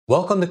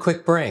Welcome to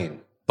Quick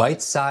Brain,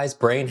 bite-sized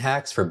brain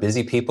hacks for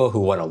busy people who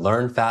want to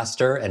learn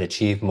faster and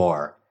achieve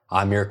more.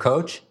 I'm your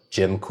coach,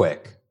 Jim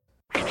Quick.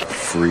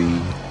 Free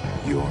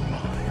your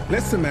mind.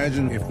 Let's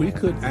imagine if we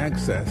could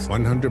access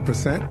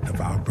 100%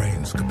 of our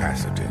brain's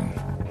capacity.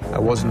 I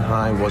wasn't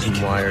high, wasn't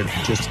wired,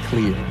 just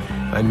clear.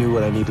 I knew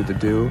what I needed to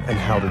do and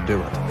how to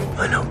do it.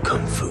 I know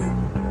Kung Fu.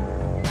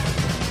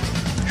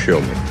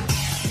 Show me.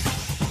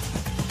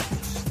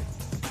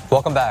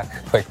 Welcome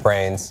back, Quick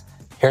Brains.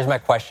 Here's my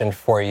question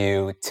for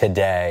you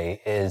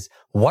today is,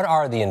 what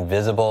are the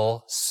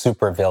invisible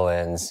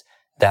supervillains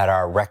that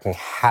are wreaking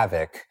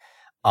havoc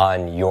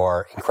on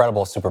your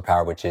incredible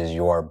superpower, which is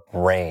your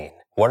brain?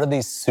 What are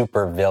these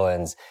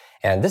supervillains?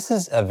 And this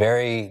is a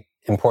very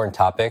important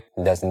topic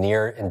that's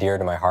near and dear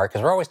to my heart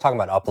because we're always talking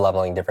about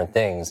up-leveling different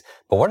things.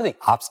 But what are the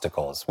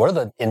obstacles? What are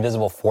the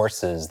invisible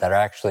forces that are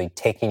actually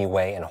taking you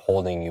away and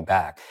holding you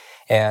back?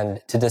 And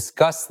to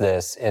discuss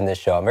this in this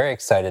show, I'm very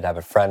excited to have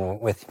a friend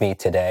with me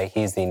today.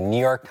 He's the New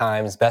York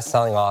Times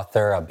bestselling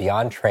author of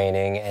Beyond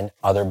Training and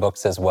other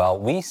books as well.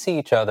 We see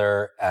each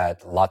other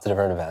at lots of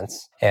different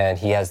events, and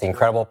he has the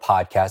incredible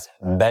podcast,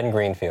 Ben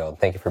Greenfield.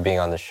 Thank you for being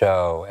on the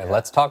show. And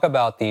let's talk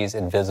about these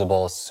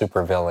invisible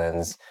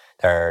supervillains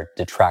that are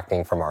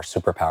detracting from our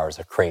superpowers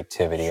of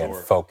creativity and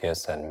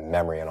focus and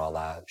memory and all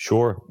that.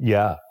 Sure.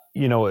 Yeah.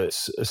 You know,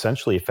 it's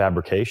essentially a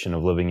fabrication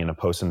of living in a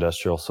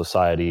post-industrial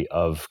society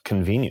of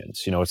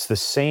convenience. You know, it's the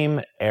same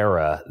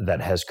era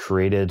that has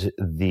created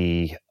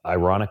the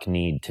ironic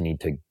need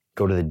to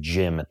go to the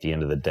gym at the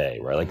end of the day,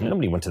 right? Like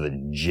nobody went to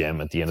the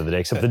gym at the end of the day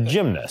except the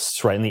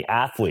gymnasts, right? And the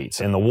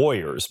athletes and the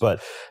warriors. But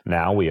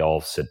now we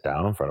all sit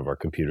down in front of our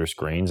computer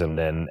screens, and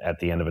then at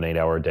the end of an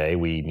 8-hour day,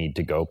 we need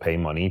to go pay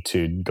money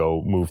to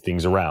go move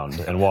things around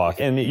and walk.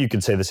 And you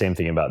could say the same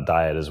thing about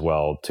diet as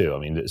well, too. I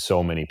mean,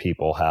 so many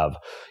people have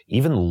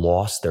even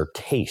lost their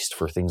taste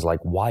for things like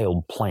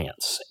wild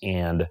plants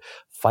and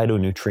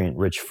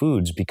phytonutrient-rich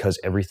foods because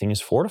everything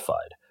is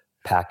fortified.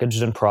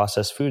 Packaged and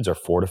processed foods are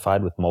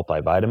fortified with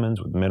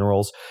multivitamins, with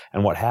minerals.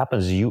 And what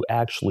happens is you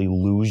actually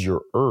lose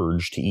your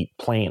urge to eat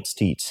plants,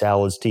 to eat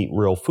salads, to eat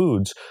real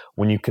foods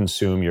when you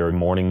consume your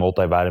morning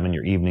multivitamin,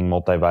 your evening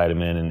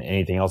multivitamin, and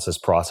anything else that's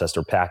processed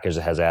or packaged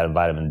that has added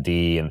vitamin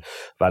D and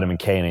vitamin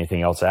K and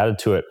anything else added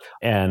to it.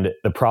 And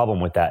the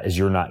problem with that is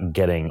you're not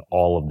getting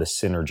all of the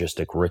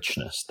synergistic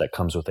richness that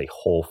comes with a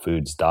whole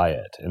foods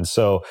diet. And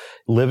so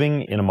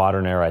living in a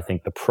modern era, I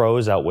think the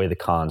pros outweigh the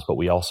cons, but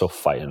we also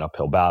fight an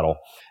uphill battle.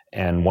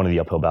 And one of the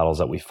uphill battles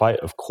that we fight,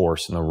 of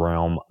course, in the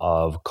realm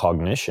of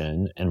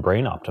cognition and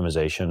brain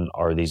optimization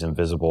are these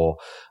invisible,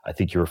 I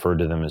think you referred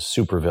to them as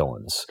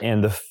supervillains.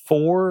 And the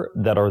four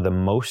that are the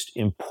most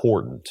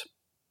important,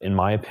 in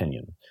my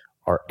opinion,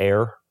 are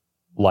air,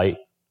 light,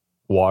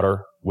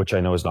 water, which I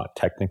know is not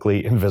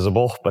technically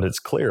invisible, but it's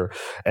clear,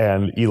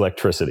 and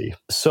electricity.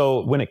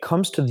 So when it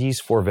comes to these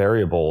four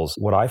variables,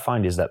 what I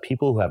find is that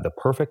people who have the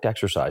perfect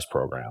exercise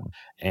program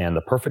and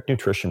the perfect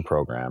nutrition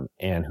program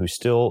and who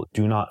still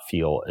do not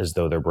feel as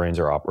though their brains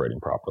are operating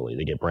properly,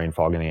 they get brain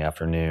fog in the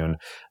afternoon,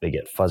 they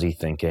get fuzzy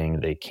thinking,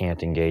 they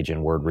can't engage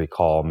in word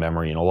recall,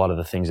 memory, and a lot of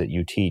the things that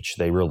you teach,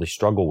 they really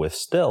struggle with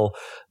still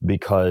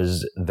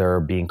because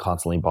they're being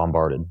constantly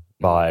bombarded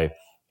by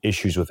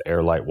issues with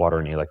air, light, water,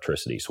 and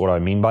electricity. So what do I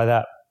mean by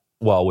that?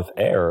 Well, with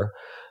air,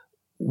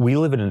 we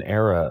live in an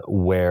era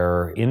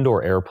where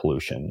indoor air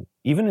pollution,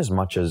 even as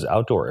much as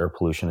outdoor air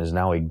pollution, is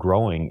now a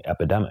growing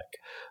epidemic.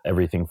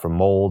 Everything from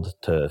mold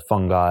to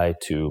fungi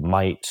to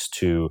mites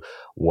to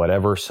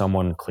whatever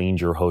someone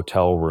cleaned your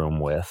hotel room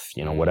with,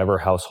 you know, whatever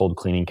household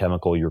cleaning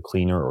chemical your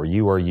cleaner or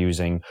you are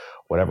using,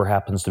 whatever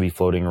happens to be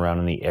floating around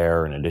in the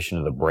air, in addition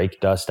to the brake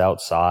dust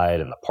outside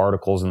and the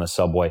particles in the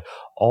subway,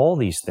 all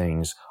these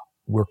things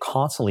we're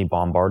constantly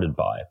bombarded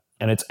by.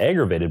 And it's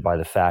aggravated by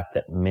the fact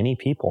that many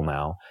people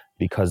now,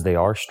 because they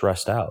are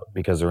stressed out,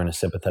 because they're in a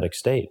sympathetic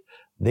state,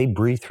 they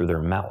breathe through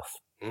their mouth.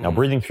 Now,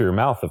 breathing through your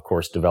mouth, of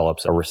course,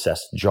 develops a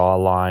recessed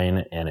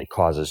jawline, and it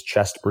causes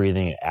chest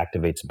breathing. It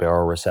activates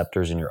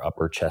baroreceptors in your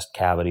upper chest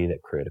cavity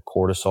that create a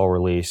cortisol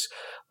release.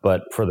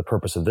 But for the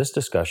purpose of this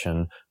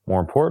discussion, more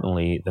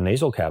importantly, the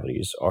nasal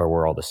cavities are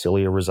where all the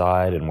cilia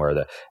reside and where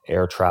the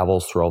air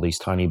travels through all these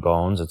tiny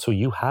bones. And so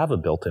you have a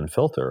built-in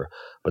filter,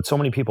 but so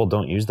many people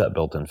don't use that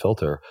built-in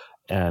filter.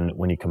 And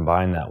when you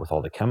combine that with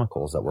all the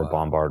chemicals that we're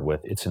bombarded with,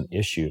 it's an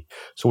issue.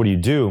 So what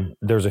do?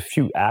 There's a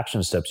few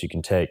action steps you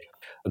can take.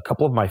 A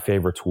couple of my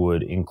favorites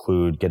would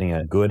include getting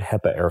a good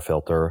HEPA air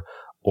filter,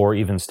 or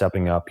even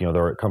stepping up. You know,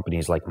 there are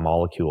companies like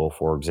Molecule,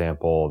 for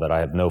example, that I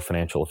have no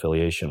financial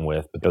affiliation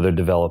with, but they're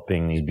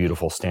developing these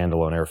beautiful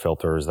standalone air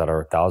filters that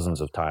are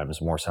thousands of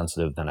times more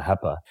sensitive than a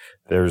HEPA.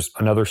 There's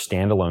another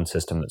standalone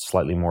system that's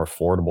slightly more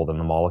affordable than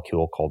the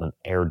Molecule called an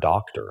Air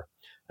Doctor.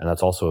 And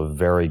that's also a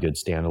very good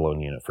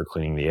standalone unit for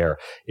cleaning the air.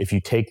 If you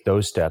take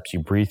those steps,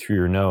 you breathe through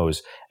your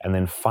nose, and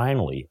then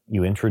finally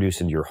you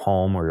introduce into your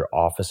home or your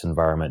office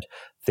environment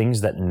things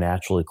that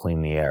naturally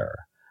clean the air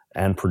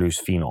and produce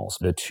phenols.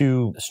 The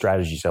two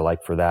strategies I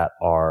like for that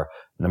are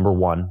Number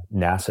one,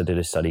 NASA did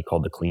a study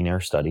called the Clean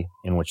Air Study,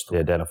 in which they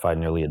identified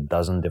nearly a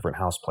dozen different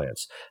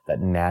houseplants that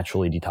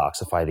naturally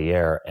detoxify the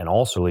air and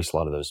also release a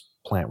lot of those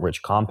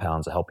plant-rich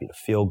compounds that help you to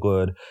feel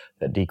good,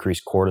 that decrease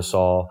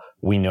cortisol.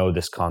 We know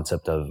this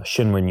concept of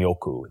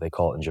shinrin-yoku, they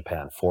call it in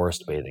Japan,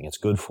 forest bathing. It's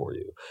good for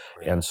you.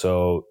 And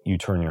so you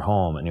turn your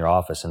home and your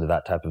office into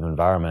that type of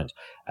environment.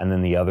 And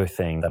then the other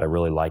thing that I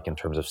really like in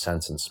terms of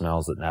scents and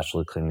smells that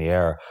naturally clean the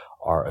air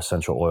are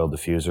essential oil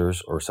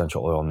diffusers or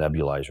essential oil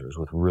nebulizers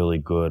with really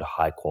good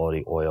high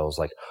quality oils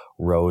like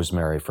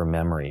rosemary for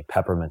memory.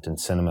 Peppermint and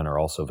cinnamon are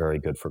also very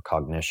good for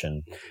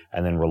cognition.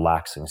 And then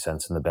relaxing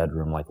scents in the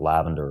bedroom like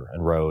lavender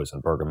and rose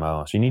and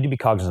bergamot. So you need to be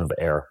cognizant of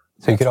air.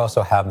 So you could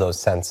also have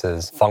those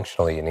senses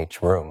functionally in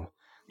each room.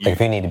 Like if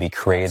you need to be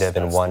creative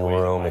in one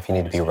room, if you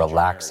need to be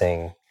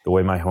relaxing. The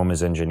way my home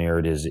is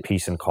engineered is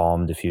peace and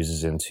calm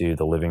diffuses into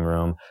the living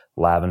room,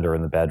 lavender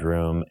in the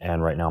bedroom,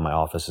 and right now my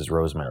office is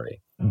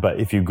rosemary. But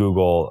if you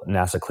Google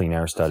NASA Clean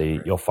Air Study,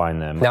 you'll find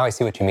them. Now I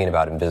see what you mean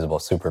about invisible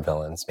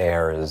supervillains.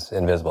 Air is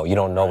invisible. You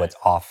don't know what's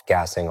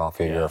gassing off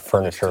of your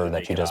furniture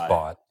that you just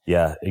bought.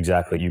 Yeah,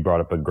 exactly. You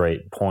brought up a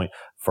great point.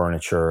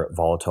 Furniture,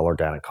 volatile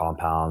organic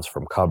compounds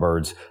from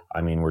cupboards. I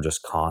mean, we're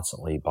just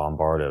constantly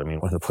bombarded. I mean,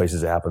 one of the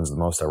places it happens the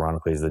most,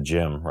 ironically, is the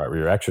gym, right? Where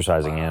you're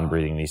exercising and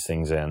breathing these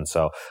things in.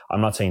 So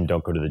I'm not saying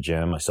don't go to the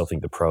gym. I still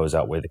think the pros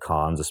outweigh the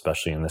cons,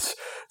 especially in this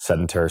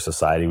sedentary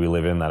society we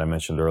live in that I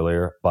mentioned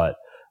earlier. But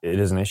it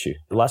is an issue.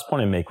 The last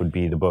point I make would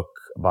be the book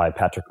by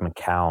Patrick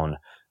McKeown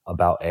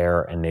about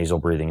air and nasal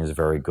breathing is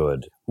very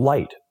good.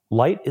 Light.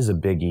 Light is a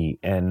biggie,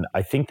 and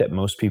I think that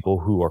most people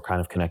who are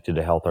kind of connected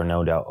to health are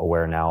no doubt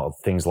aware now of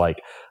things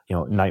like,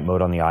 night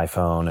mode on the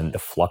iPhone and the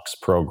Flux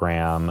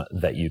program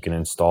that you can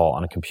install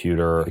on a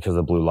computer because of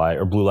the blue light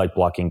or blue light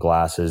blocking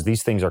glasses.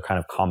 These things are kind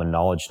of common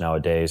knowledge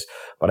nowadays.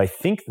 But I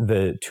think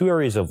the two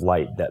areas of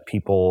light that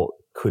people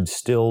could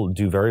still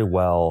do very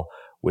well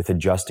with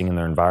adjusting in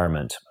their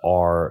environment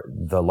are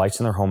the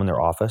lights in their home and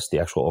their office, the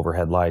actual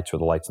overhead lights or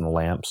the lights in the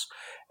lamps,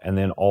 and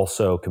then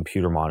also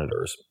computer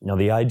monitors. Now,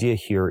 the idea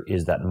here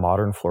is that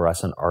modern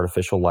fluorescent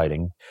artificial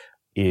lighting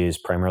is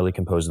primarily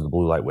composed of the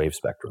blue light wave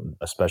spectrum,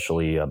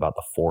 especially about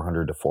the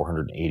 400 to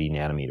 480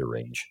 nanometer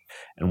range.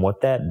 And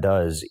what that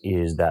does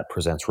is that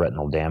presents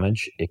retinal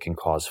damage. It can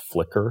cause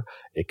flicker.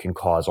 It can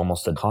cause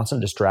almost a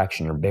constant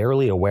distraction you're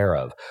barely aware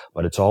of,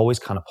 but it's always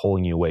kind of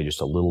pulling you away just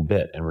a little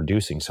bit and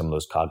reducing some of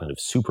those cognitive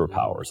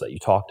superpowers that you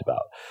talked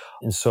about.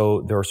 And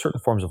so there are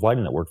certain forms of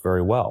lighting that work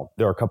very well.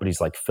 There are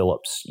companies like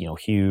Philips,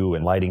 Hue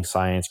and Lighting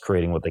Science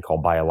creating what they call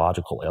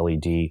biological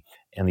LED.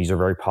 And these are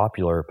very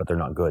popular, but they're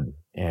not good.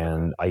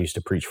 And I used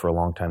to preach for a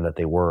long time that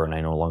they were, and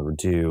I no longer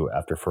do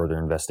after further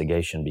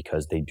investigation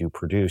because they do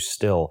produce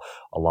still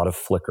a lot of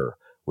flicker,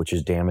 which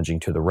is damaging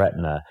to the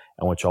retina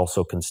and which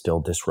also can still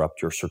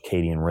disrupt your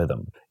circadian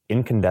rhythm.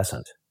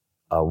 Incandescent,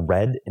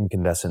 red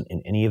incandescent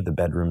in any of the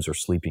bedrooms or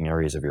sleeping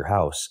areas of your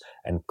house,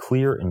 and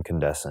clear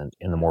incandescent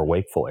in the more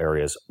wakeful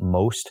areas,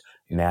 most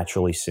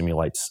naturally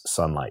simulates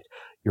sunlight.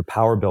 Your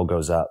power bill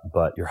goes up,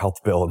 but your health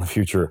bill in the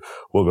future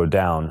will go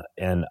down.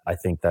 And I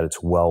think that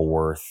it's well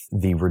worth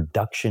the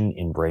reduction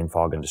in brain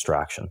fog and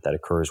distraction that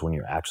occurs when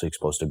you're actually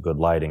exposed to good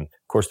lighting.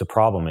 Of course, the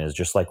problem is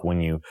just like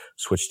when you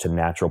switch to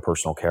natural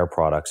personal care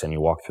products and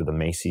you walk through the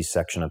Macy's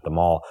section at the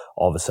mall,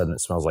 all of a sudden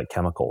it smells like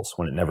chemicals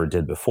when it never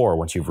did before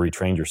once you've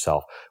retrained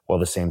yourself. Well,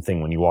 the same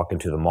thing when you walk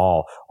into the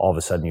mall, all of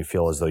a sudden you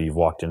feel as though you've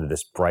walked into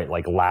this bright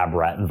like lab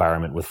rat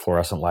environment with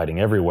fluorescent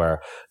lighting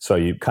everywhere. So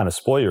you kind of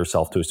spoil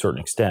yourself to a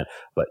certain extent,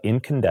 but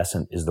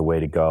incandescent is the way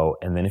to go.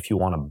 And then if you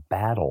want to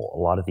battle a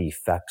lot of the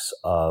effects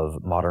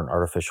of modern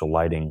artificial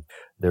lighting,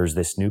 there's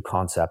this new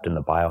concept in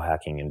the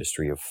biohacking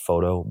industry of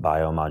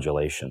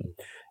photobiomodulation.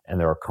 And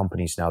there are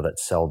companies now that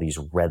sell these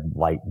red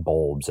light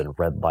bulbs and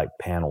red light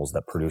panels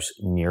that produce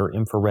near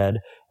infrared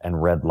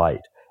and red light.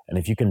 And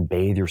if you can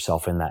bathe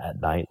yourself in that at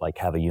night, like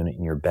have a unit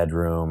in your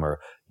bedroom or,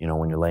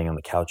 when you're laying on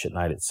the couch at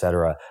night,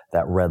 etc.,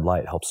 that red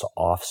light helps to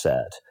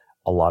offset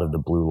a lot of the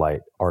blue light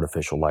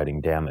artificial lighting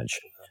damage.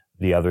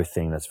 The other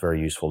thing that's very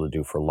useful to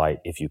do for light,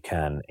 if you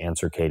can, and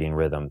circadian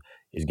rhythm,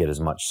 is get as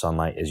much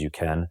sunlight as you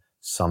can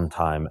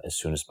sometime as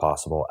soon as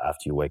possible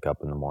after you wake up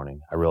in the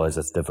morning. I realize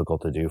that's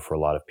difficult to do for a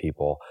lot of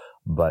people,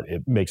 but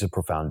it makes a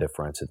profound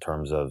difference in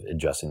terms of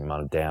adjusting the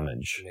amount of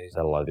damage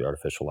that a lot of the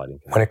artificial lighting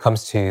can. When it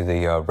comes to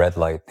the red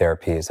light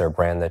therapy, is there a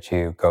brand that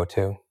you go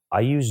to? I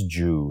use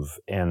Juve,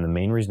 and the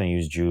main reason I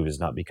use Juve is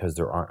not because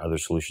there aren't other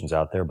solutions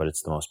out there, but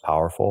it's the most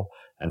powerful.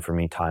 And for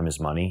me, time is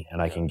money,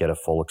 and I can get a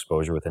full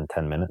exposure within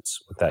 10 minutes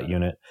with that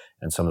unit.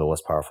 And some of the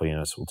less powerful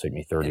units will take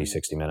me 30,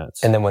 60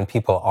 minutes. And then when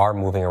people are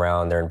moving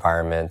around their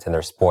environment and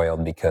they're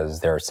spoiled because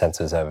their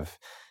senses have,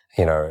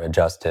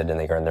 adjusted and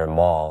they're in their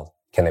mall,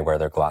 can they wear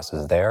their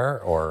glasses there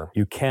or?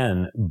 You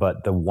can,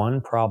 but the one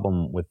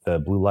problem with the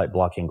blue light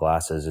blocking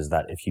glasses is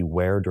that if you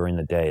wear during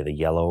the day the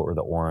yellow or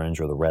the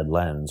orange or the red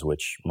lens,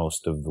 which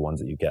most of the ones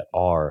that you get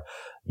are,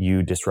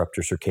 you disrupt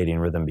your circadian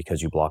rhythm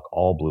because you block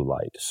all blue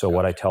light. So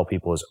what I tell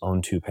people is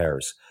own two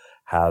pairs.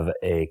 Have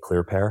a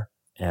clear pair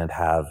and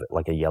have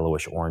like a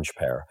yellowish orange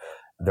pair.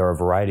 There are a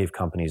variety of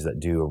companies that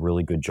do a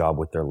really good job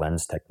with their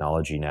lens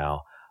technology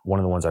now. One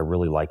of the ones I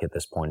really like at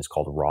this point is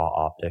called Raw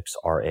Optics,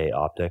 RA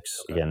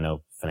Optics. Again,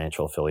 no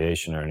financial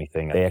affiliation or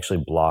anything. They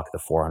actually block the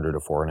 400 to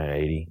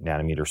 480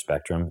 nanometer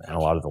spectrum, and a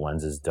lot of the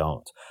lenses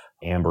don't.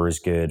 Amber is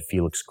good.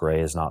 Felix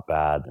Gray is not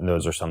bad. And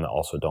those are some that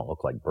also don't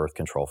look like birth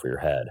control for your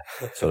head.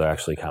 So they're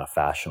actually kind of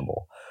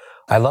fashionable.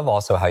 I love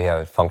also how you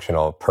have it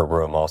functional per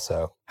room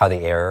also. How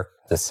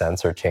the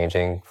scents are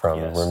changing from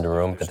room to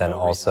room, but then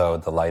also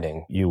the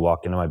lighting. You walk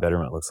into my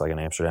bedroom, it looks like an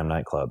Amsterdam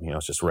nightclub.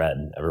 It's just red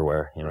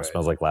everywhere. It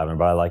smells like lavender,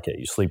 but I like it.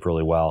 You sleep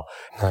really well.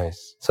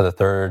 Nice. So the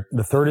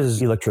third is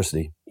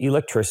electricity.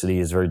 Electricity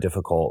is very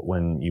difficult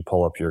when you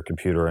pull up your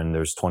computer and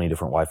there's 20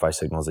 different Wi-Fi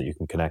signals that you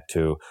can connect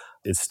to.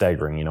 It's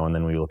staggering, and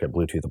then we look at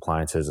Bluetooth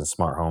appliances and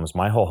smart homes.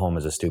 My whole home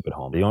is a stupid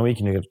home. The only way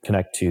you can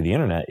connect to the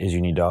internet is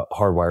you need to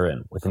hardwire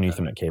in with an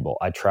Ethernet cable.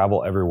 I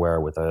travel everywhere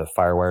with a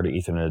FireWire to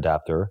Ethernet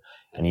adapter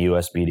and a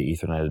USB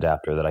to Ethernet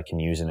adapter that I can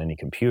use in any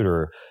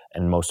computer.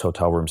 And most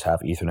hotel rooms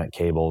have Ethernet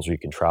cables, or you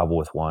can travel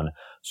with one.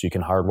 So you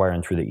can hardwire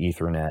in through the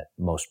Ethernet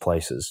most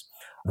places.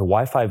 The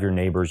Wi-Fi of your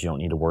neighbors you don't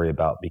need to worry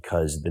about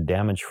because the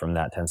damage from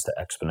that tends to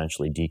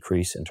exponentially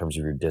decrease in terms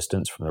of your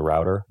distance from the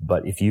router.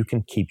 But if you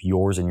can keep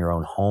yours in your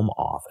own home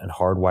off and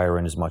hardwire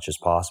in as much as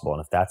possible,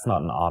 and if that's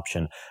not an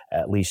option,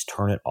 at least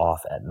turn it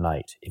off at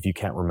night. If you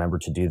can't remember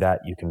to do that,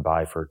 you can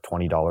buy for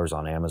 $20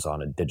 on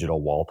Amazon a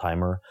digital wall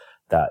timer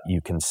that you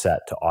can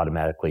set to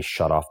automatically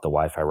shut off the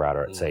Wi-Fi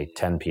router at, say,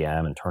 10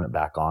 p.m. and turn it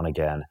back on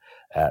again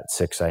at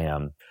 6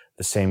 a.m.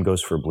 The same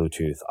goes for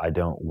Bluetooth. I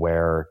don't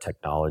wear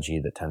technology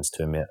that tends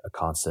to emit a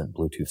constant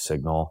Bluetooth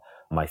signal.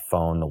 My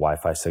phone, the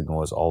Wi-Fi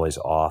signal is always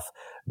off.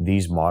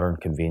 These modern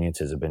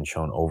conveniences have been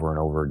shown over and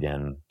over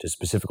again to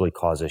specifically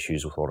cause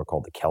issues with what are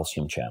called the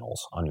calcium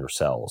channels on your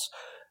cells.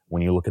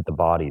 When you look at the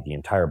body, the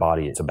entire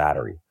body is a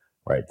battery,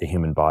 right? The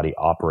human body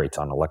operates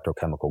on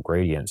electrochemical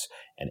gradients,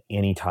 and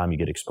anytime you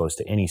get exposed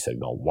to any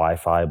signal,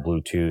 Wi-Fi,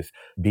 Bluetooth,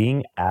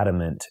 being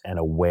adamant and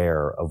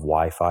aware of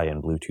Wi-Fi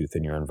and Bluetooth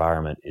in your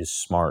environment is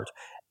smart.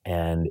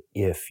 And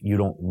if you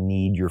don't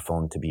need your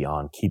phone to be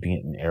on, keeping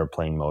it in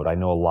airplane mode. I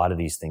know a lot of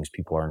these things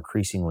people are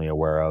increasingly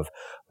aware of,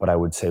 but I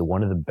would say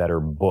one of the better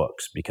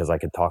books, because I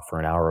could talk for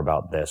an hour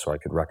about this, or I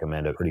could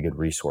recommend a pretty good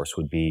resource,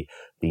 would be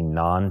The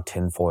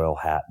Non-Tinfoil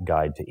Hat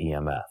Guide to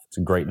EMF. It's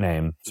a great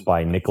name. It's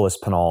by Nicholas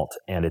Pinault,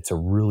 and it's a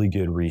really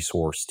good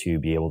resource to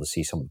be able to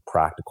see some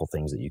practical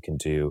things that you can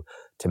do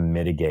to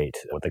mitigate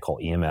what they call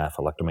EMF,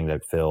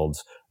 electromagnetic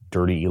fields,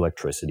 dirty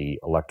electricity,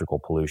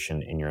 electrical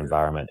pollution in your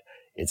environment.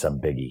 It's a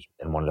biggie.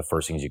 And one of the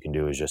first things you can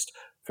do is just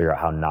figure out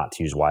how not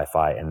to use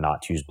Wi-Fi and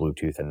not to use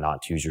Bluetooth and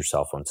not to use your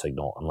cell phone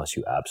signal unless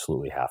you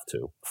absolutely have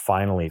to.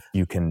 Finally,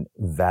 you can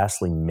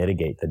vastly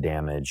mitigate the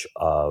damage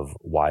of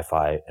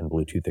Wi-Fi and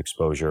Bluetooth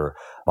exposure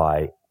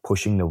by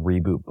pushing the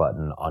reboot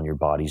button on your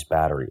body's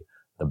battery.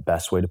 The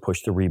best way to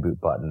push the reboot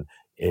button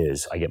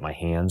is I get my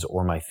hands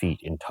or my feet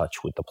in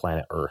touch with the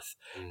planet Earth.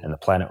 And the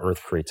planet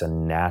Earth creates a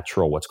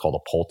natural, what's called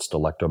a pulsed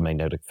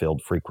electromagnetic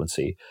field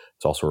frequency.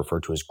 It's also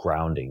referred to as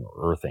grounding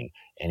or earthing.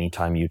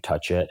 Anytime you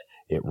touch it,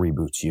 it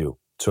reboots you.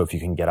 So if you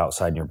can get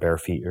outside in your bare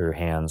feet or your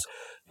hands,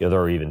 there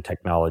are even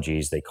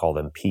technologies, they call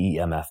them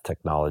PEMF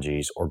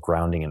technologies, or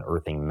grounding and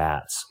earthing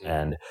mats.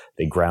 And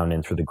they ground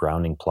in through the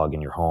grounding plug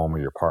in your home or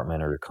your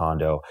apartment or your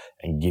condo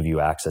and give you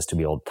access to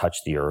be able to touch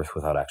the earth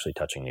without actually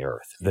touching the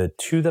earth. The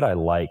two that I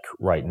like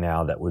right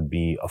now that would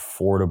be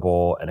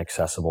affordable and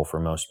accessible for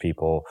most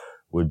people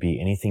would be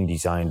anything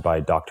designed by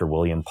Dr.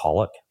 William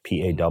Pollock,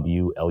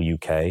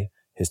 Pawluk.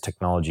 His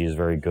technology is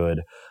very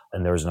good.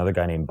 And there's another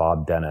guy named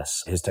Bob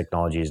Dennis. His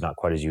technology is not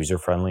quite as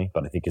user-friendly,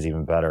 but I think is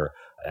even better.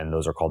 And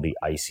those are called the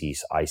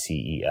ICES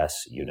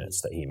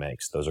units that he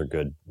makes. Those are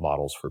good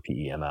models for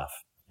PEMF.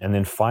 And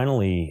then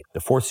finally, the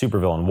fourth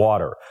supervillain,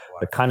 water,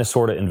 the kind of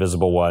sort of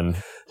invisible one.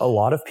 A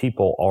lot of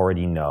people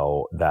already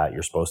know that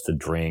you're supposed to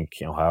drink,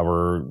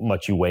 however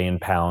much you weigh in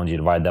pounds, you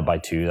divide that by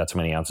 2. That's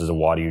how many ounces of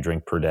water you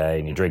drink per day.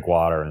 And you drink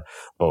water and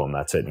boom,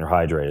 that's it. And you're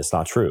hydrated. It's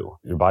not true.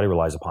 Your body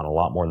relies upon a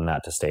lot more than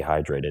that to stay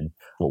hydrated.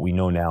 What we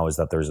know now is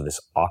that there's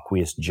this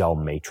aqueous gel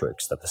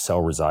matrix that the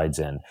cell resides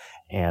in.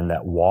 And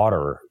that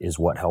water is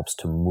what helps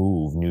to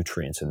move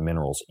nutrients and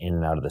minerals in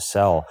and out of the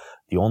cell.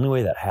 The only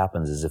way that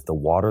happens is if the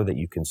water that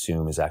you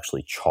consume is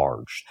actually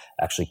charged,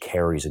 actually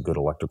carries a good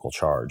electrical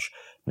charge.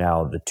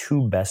 Now, the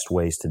two best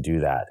ways to do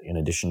that, in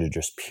addition to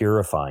just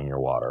purifying your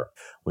water,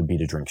 would be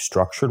to drink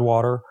structured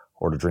water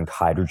or to drink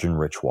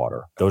hydrogen-rich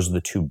water. Those are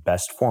the two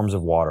best forms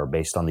of water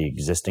based on the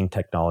existing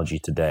technology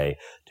today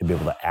to be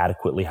able to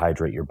adequately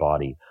hydrate your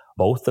body.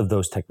 Both of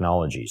those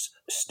technologies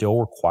still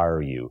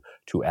require you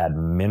to add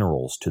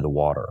minerals to the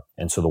water.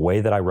 And so the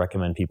way that I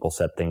recommend people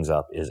set things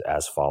up is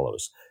as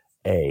follows.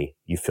 A,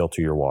 you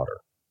filter your water.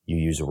 You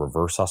use a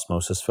reverse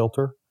osmosis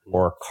filter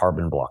or a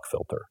carbon block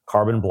filter.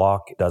 Carbon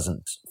block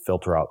doesn't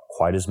filter out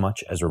quite as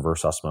much as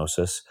reverse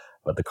osmosis,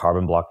 but the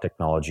carbon block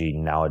technology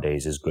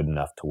nowadays is good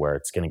enough to where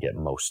it's going to get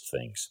most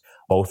things.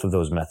 Both of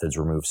those methods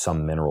remove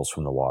some minerals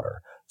from the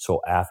water. So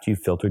after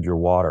you've filtered your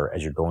water,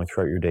 as you're going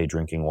throughout your day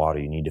drinking water,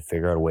 you need to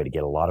figure out a way to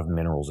get a lot of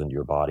minerals into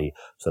your body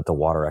so that the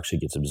water actually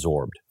gets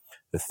absorbed.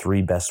 The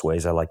 3 best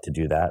ways I like to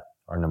do that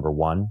are number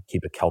one,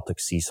 keep a Celtic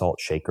sea salt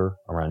shaker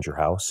around your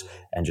house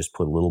and just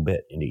put a little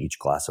bit into each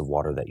glass of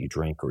water that you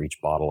drink or each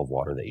bottle of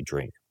water that you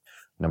drink.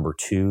 Number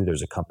two,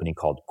 there's a company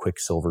called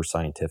Quicksilver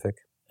Scientific,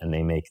 and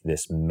they make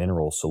this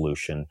mineral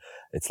solution.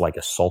 It's like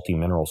a salty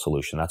mineral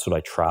solution. That's what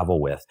I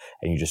travel with.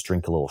 And you just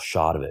drink a little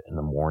shot of it in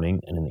the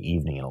morning and in the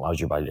evening, and it allows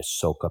your body to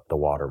soak up the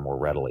water more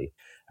readily.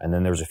 And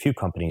then there's a few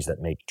companies that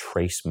make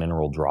trace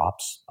mineral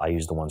drops. I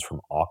use the ones from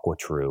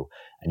AquaTrue,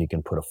 and you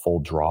can put a full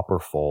dropper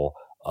full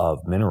of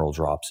mineral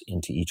drops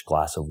into each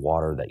glass of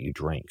water that you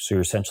drink. So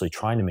you're essentially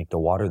trying to make the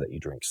water that you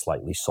drink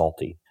slightly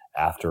salty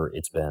after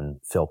it's been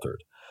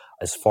filtered.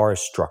 As far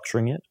as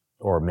structuring it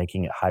or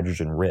making it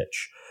hydrogen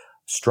rich,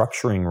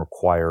 structuring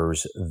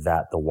requires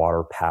that the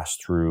water pass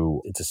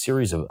through, it's a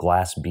series of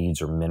glass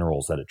beads or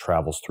minerals that it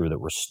travels through that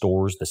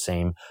restores the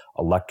same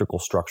electrical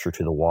structure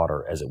to the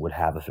water as it would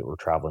have if it were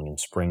traveling in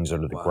springs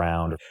under the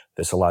ground.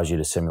 This allows you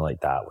to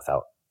simulate that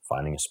without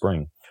finding a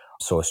spring.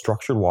 So a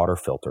structured water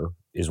filter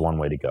is one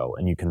way to go.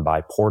 And you can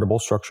buy portable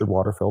structured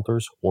water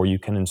filters, or you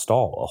can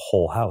install a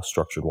whole house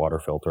structured water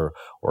filter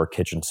or a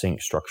kitchen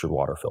sink structured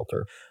water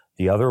filter.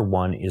 The other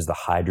one is the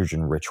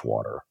hydrogen rich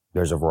water.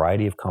 There's a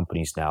variety of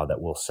companies now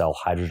that will sell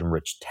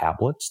hydrogen-rich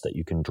tablets that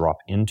you can drop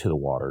into the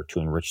water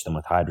to enrich them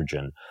with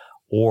hydrogen.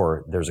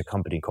 Or there's a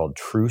company called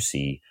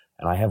TrueSea,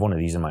 and I have one of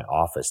these in my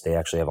office. They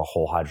actually have a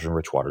whole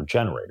hydrogen-rich water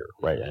generator,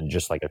 right? And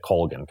just like a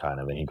Colgan kind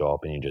of, and you go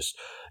up and you just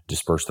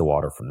disperse the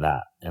water from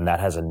that. And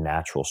that has a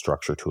natural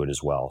structure to it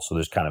as well. So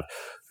there's kind of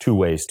two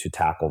ways to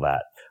tackle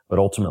that. But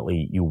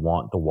ultimately, you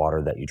want the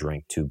water that you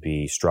drink to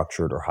be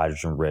structured or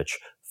hydrogen-rich,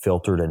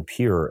 filtered and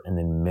pure, and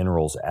then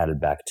minerals added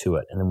back to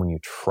it. And then when you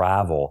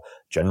travel,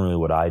 generally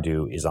what I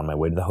do is on my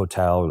way to the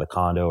hotel or the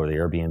condo or the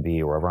Airbnb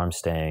or wherever I'm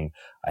staying,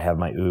 I have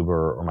my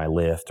Uber or my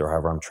Lyft or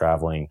however I'm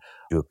traveling,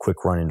 do a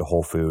quick run into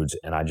Whole Foods,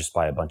 and I just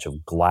buy a bunch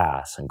of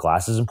glass. And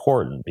glass is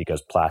important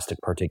because plastic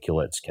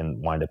particulates can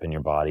wind up in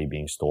your body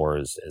being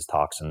stored as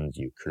toxins.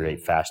 You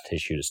create fast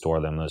tissue to store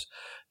them. Those,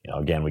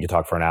 again, we could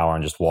talk for an hour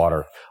on just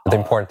water. The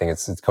important thing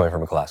is it's coming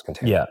from a glass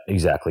container. Yeah,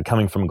 exactly.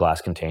 Coming from a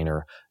glass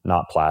container,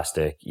 not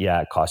plastic.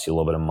 Yeah, it costs you a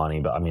little bit of money,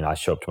 but I mean, I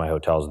show up to my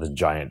hotels with this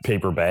giant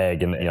paper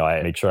bag, and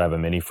I make sure I have a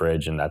mini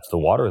fridge, and that's the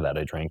water that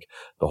I drink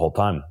the whole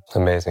time.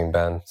 Amazing,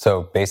 Ben.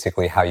 So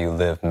basically how you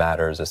live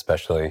matters,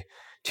 especially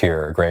to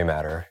your gray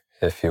matter,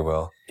 if you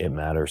will. It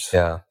matters.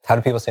 Yeah. How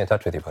do people stay in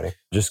touch with you, buddy?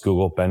 Just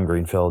Google Ben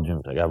Greenfield.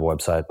 I got a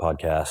website,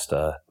 podcast,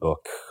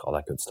 book, all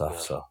that good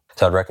stuff. So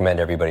I'd recommend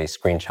everybody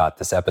screenshot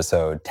this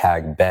episode,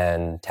 tag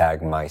Ben,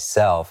 tag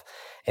myself,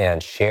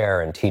 and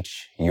share and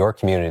teach your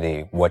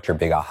community what your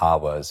big aha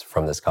was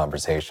from this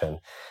conversation.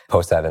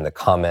 Post that in the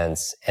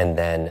comments, and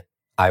then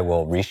I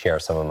will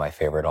reshare some of my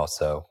favorite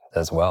also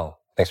as well.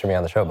 Thanks for being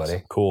on the show,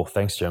 buddy. Cool.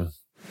 Thanks, Jim.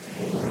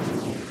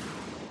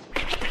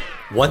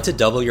 Want to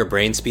double your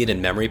brain speed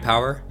and memory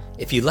power?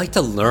 If you'd like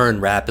to learn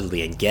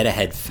rapidly and get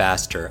ahead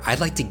faster, I'd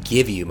like to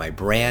give you my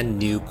brand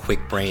new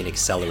Quick Brain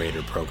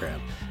Accelerator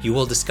program. You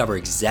will discover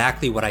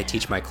exactly what I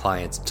teach my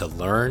clients to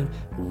learn,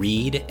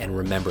 read, and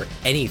remember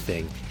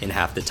anything in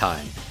half the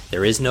time.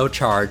 There is no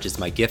charge. It's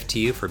my gift to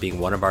you for being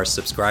one of our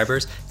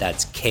subscribers.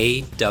 That's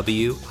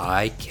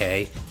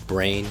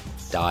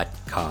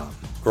kwikbrain.com.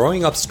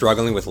 Growing up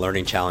struggling with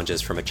learning challenges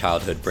from a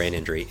childhood brain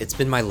injury, it's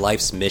been my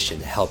life's mission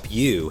to help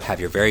you have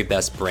your very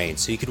best brain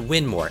so you can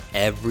win more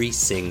every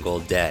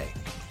single day.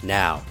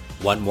 Now,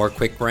 want more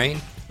Quick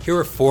Brain? Here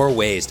are 4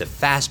 ways to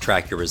fast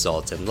track your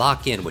results and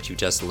lock in what you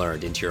just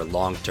learned into your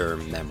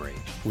long-term memory.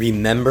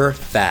 Remember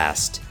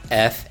FAST,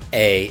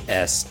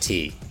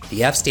 F-A-S-T.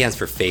 The F stands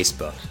for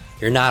Facebook.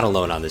 You're not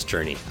alone on this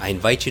journey. I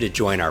invite you to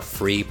join our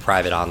free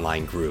private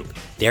online group.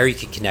 There you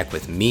can connect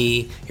with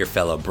me, your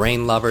fellow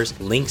brain lovers,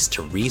 links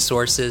to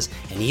resources,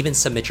 and even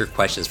submit your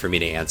questions for me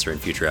to answer in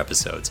future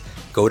episodes.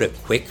 Go to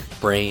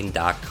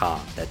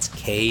quickbrain.com. That's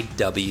Kwik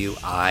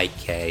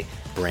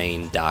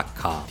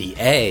brain.com. The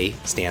A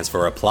stands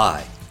for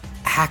apply.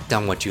 Act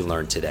on what you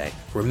learned today.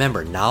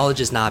 Remember,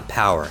 knowledge is not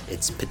power,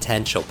 it's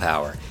potential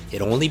power.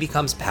 It only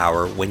becomes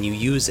power when you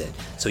use it.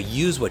 So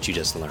use what you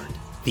just learned.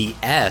 The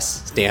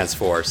S stands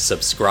for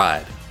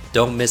subscribe.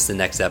 Don't miss the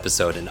next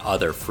episode and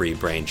other free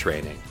brain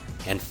training.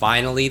 And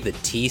finally, the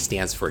T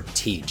stands for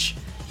teach.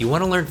 You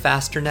want to learn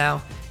faster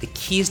now? The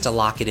key is to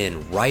lock it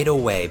in right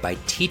away by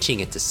teaching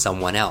it to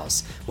someone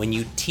else. When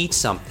you teach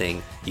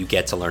something, you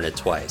get to learn it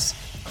twice.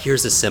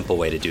 Here's a simple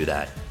way to do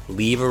that.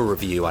 Leave a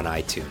review on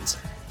iTunes.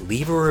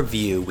 Leave a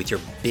review with your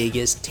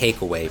biggest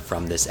takeaway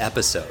from this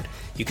episode.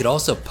 You could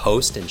also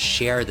post and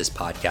share this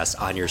podcast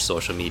on your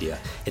social media.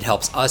 It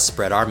helps us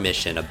spread our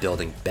mission of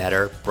building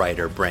better,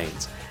 brighter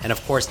brains. And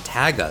of course,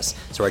 tag us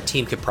so our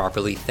team can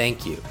properly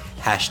thank you.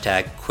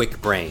 Hashtag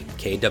QuickBrain,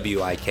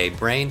 K-W-I-K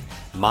Brain.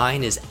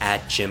 Mine is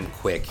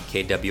 @JimQuick,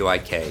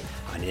 K-W-I-K,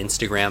 on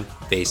Instagram,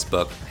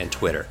 Facebook, and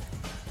Twitter.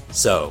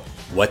 So,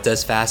 what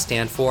does FAST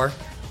stand for?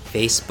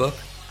 Facebook,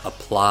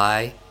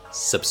 apply,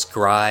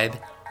 subscribe,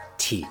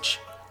 teach.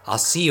 I'll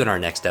see you in our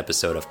next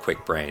episode of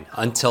Quick Brain.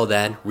 Until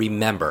then,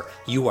 remember,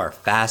 you are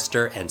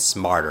faster and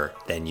smarter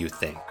than you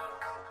think.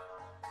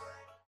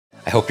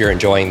 I hope you're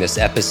enjoying this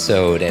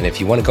episode, and if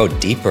you want to go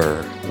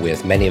deeper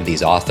with many of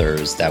these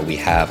authors that we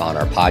have on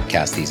our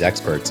podcast, these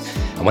experts,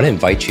 I want to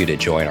invite you to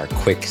join our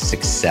Quick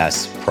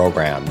Success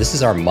program. This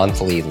is our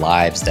monthly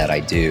lives that I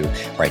do,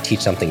 where I teach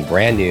something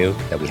brand new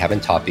that we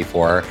haven't taught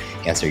before,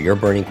 answer your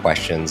burning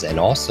questions, and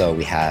also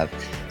we have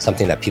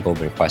something that people have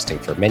been requesting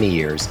for many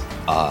years,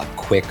 a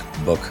quick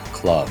book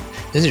club.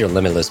 This is your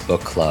limitless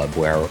book club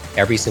where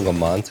every single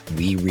month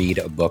we read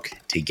a book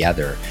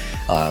together,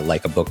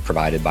 like a book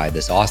provided by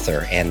this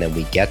author. And then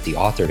we get the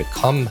author to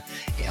come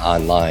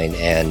online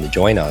and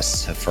join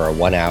us for a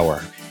 1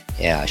 hour,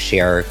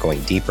 share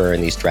going deeper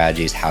in these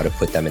strategies, how to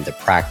put them into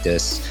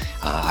practice.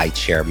 I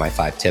share my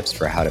 5 tips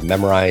for how to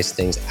memorize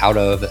things out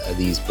of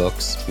these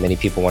books. Many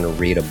people want to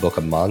read a book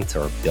a month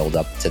or build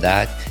up to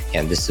that,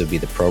 and this would be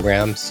the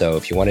program. So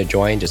if you want to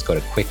join, just go to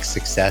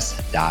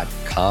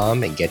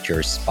quicksuccess.com and get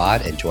your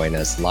spot and join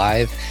us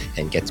live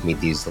and get to meet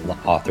these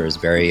authors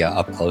very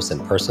up close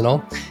and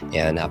personal.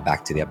 And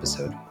back to the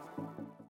episode.